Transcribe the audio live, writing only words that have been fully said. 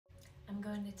I'm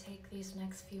going to take these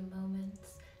next few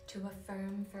moments to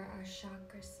affirm for our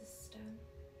chakra system.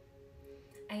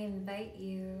 I invite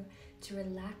you to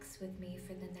relax with me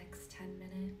for the next 10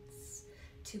 minutes,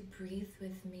 to breathe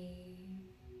with me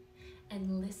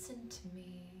and listen to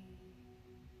me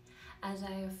as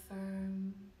I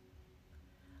affirm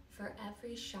for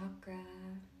every chakra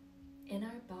in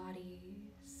our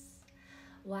bodies.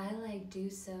 While I do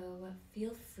so,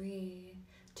 feel free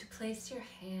to place your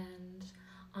hand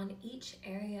on each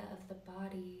area of the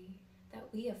body that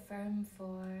we affirm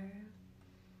for.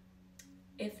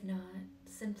 If not,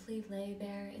 simply lay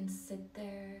there and sit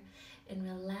there and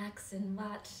relax and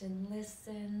watch and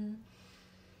listen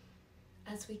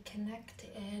as we connect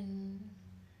in,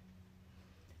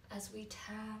 as we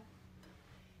tap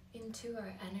into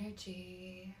our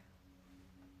energy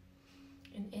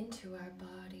and into our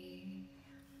body,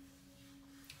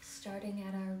 starting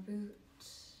at our root,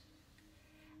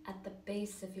 at the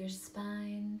base of your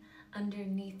spine,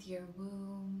 underneath your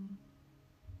womb.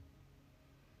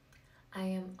 I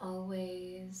am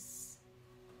always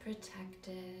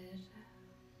protected.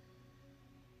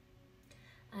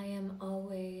 I am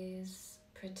always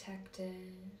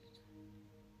protected.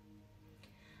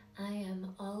 I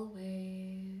am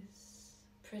always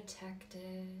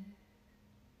protected.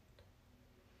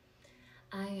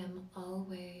 I am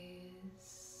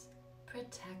always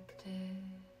protected,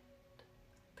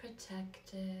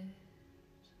 protected.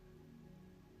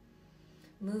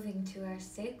 Moving to our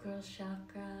sacral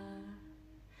chakra,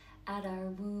 at our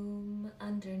womb,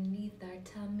 underneath our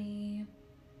tummy.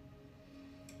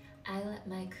 I let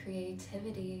my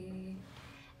creativity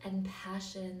and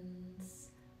passions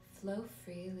flow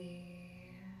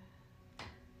freely.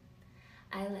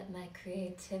 I let my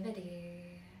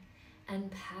creativity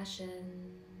and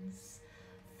passions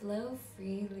flow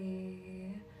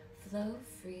freely, flow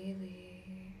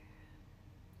freely.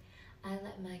 I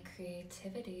let my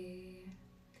creativity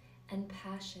and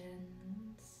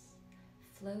passions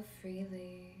flow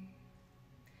freely,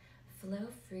 flow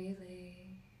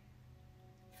freely,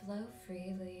 flow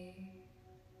freely.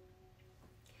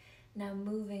 Now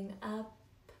moving up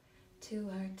to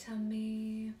our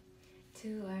tummy,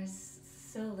 to our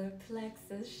solar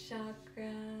plexus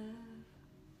chakra.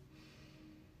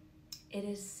 It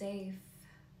is safe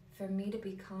for me to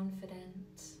be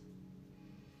confident.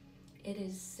 It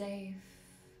is safe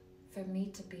for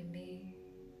me to be me.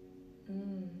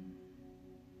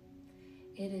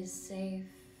 It is safe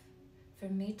for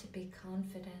me to be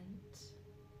confident.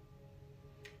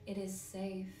 It is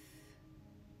safe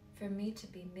for me to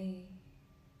be me,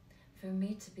 for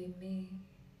me to be me,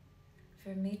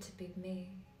 for me to be me.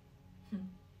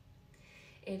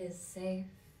 It is safe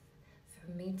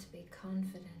for me to be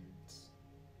confident.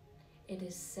 It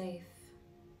is safe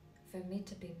for me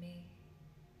to be me,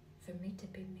 for me to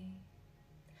be me,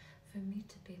 for me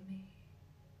to be me.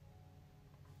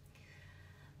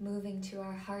 Moving to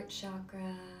our heart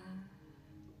chakra,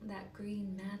 that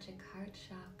green magic heart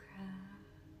chakra.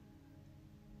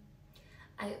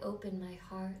 I open my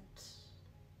heart.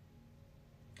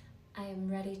 I am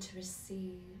ready to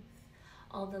receive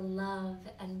all the love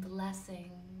and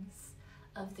blessings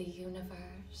of the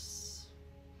universe.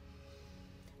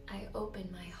 I open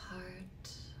my heart.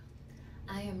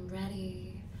 I am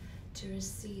ready to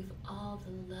receive all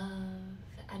the love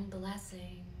and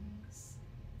blessings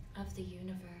of the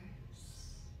universe.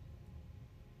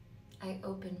 I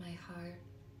open my heart.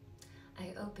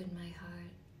 I open my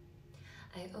heart.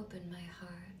 I open my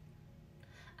heart.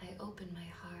 I open my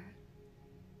heart.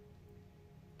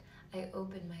 I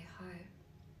open my heart.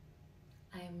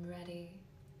 I am ready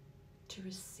to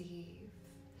receive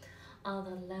all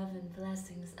the love and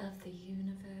blessings of the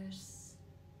universe,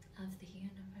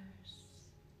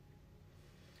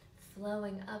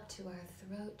 flowing up to our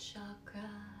throat chakra,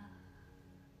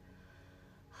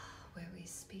 where we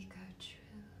speak our truth,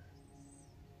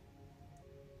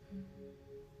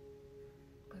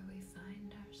 where we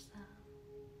find ourselves.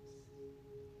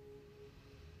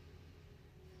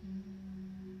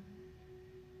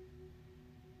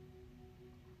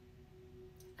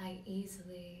 I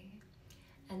easily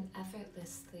and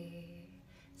effortlessly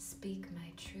speak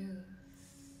my truth.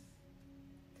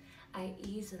 I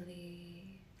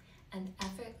easily and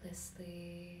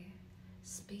effortlessly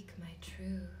speak my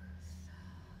truth.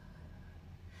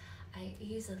 I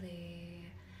easily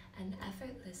and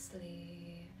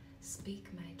effortlessly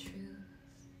speak my truth.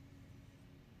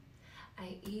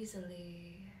 I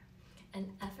easily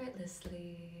and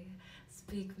effortlessly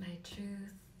speak my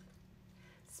truth.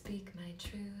 Speak my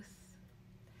truth.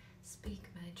 Speak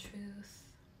my truth.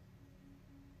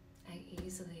 I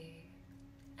easily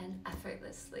and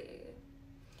effortlessly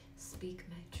speak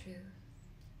my truth.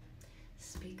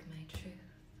 speak my truth.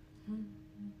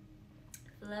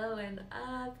 Flowing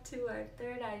up to our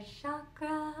third eye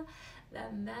chakra,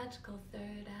 that magical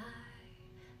third eye,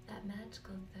 that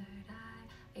magical third eye.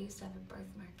 I used to have a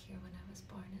birthmark here when I was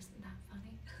born, isn't that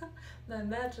funny? My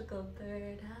magical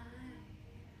third eye.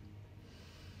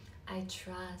 I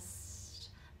trust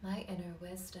my inner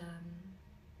wisdom.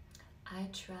 I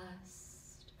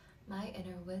trust my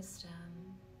inner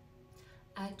wisdom.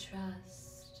 I trust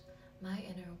my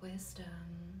inner wisdom.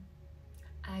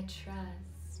 I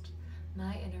trust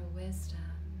my inner wisdom.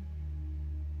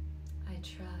 I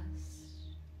trust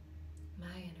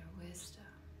my inner wisdom.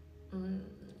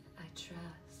 I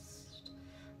trust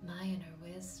my inner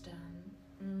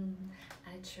wisdom.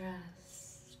 I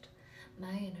trust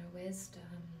my inner wisdom.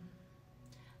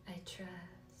 I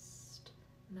trust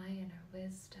my inner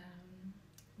wisdom.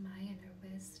 My inner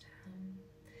wisdom.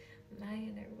 My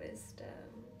inner wisdom.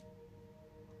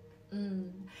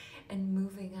 And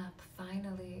moving up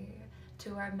finally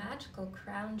to our magical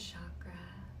crown chakra,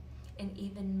 and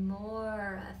even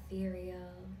more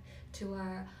ethereal to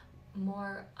our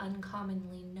more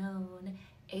uncommonly known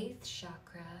 8th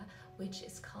chakra, which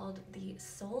is called the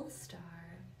soul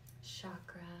star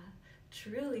chakra,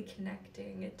 truly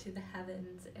connecting to the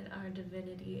heavens and our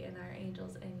divinity and our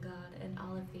angels and God and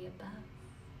all of the above.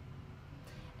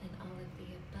 And all of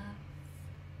the above.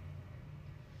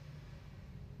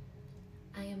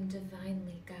 I am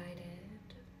divinely guided.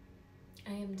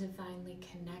 I am divinely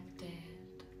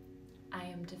connected. I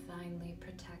am divinely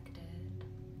protected.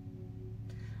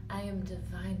 I am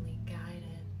divinely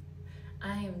guided.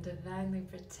 I am divinely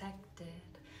protected.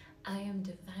 I am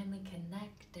divinely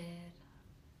connected.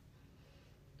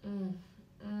 I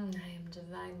am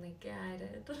divinely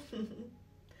guided.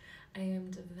 I am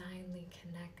divinely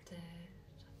connected.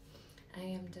 I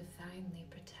am divinely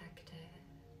protected.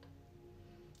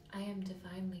 I am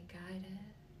divinely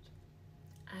guided.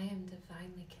 I am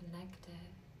divinely connected.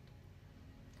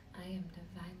 I am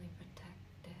divinely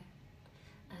protected.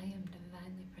 I am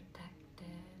divinely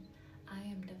protected. I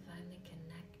am divinely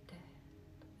connected.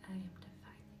 I am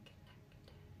divinely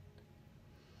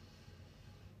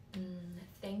connected.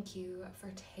 Thank you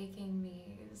for taking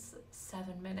these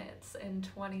 7 minutes and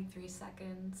 23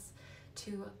 seconds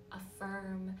to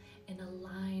affirm and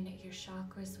align your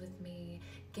chakras with me,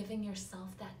 giving yourself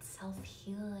that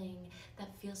self-healing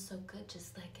that feels so good,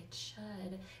 just like it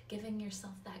should, giving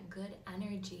yourself that good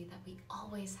energy that we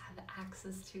always have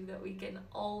access to, that we can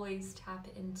always tap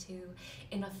into.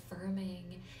 And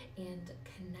affirming and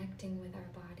connecting with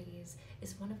our bodies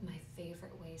is one of my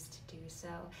favorite ways to do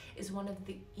so, is one of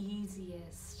the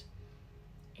easiest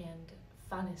and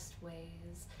funnest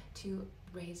ways to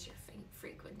raise your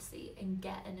frequency and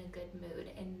get in a good mood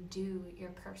and do your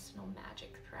personal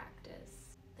magic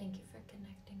practice. Thank you for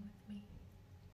connecting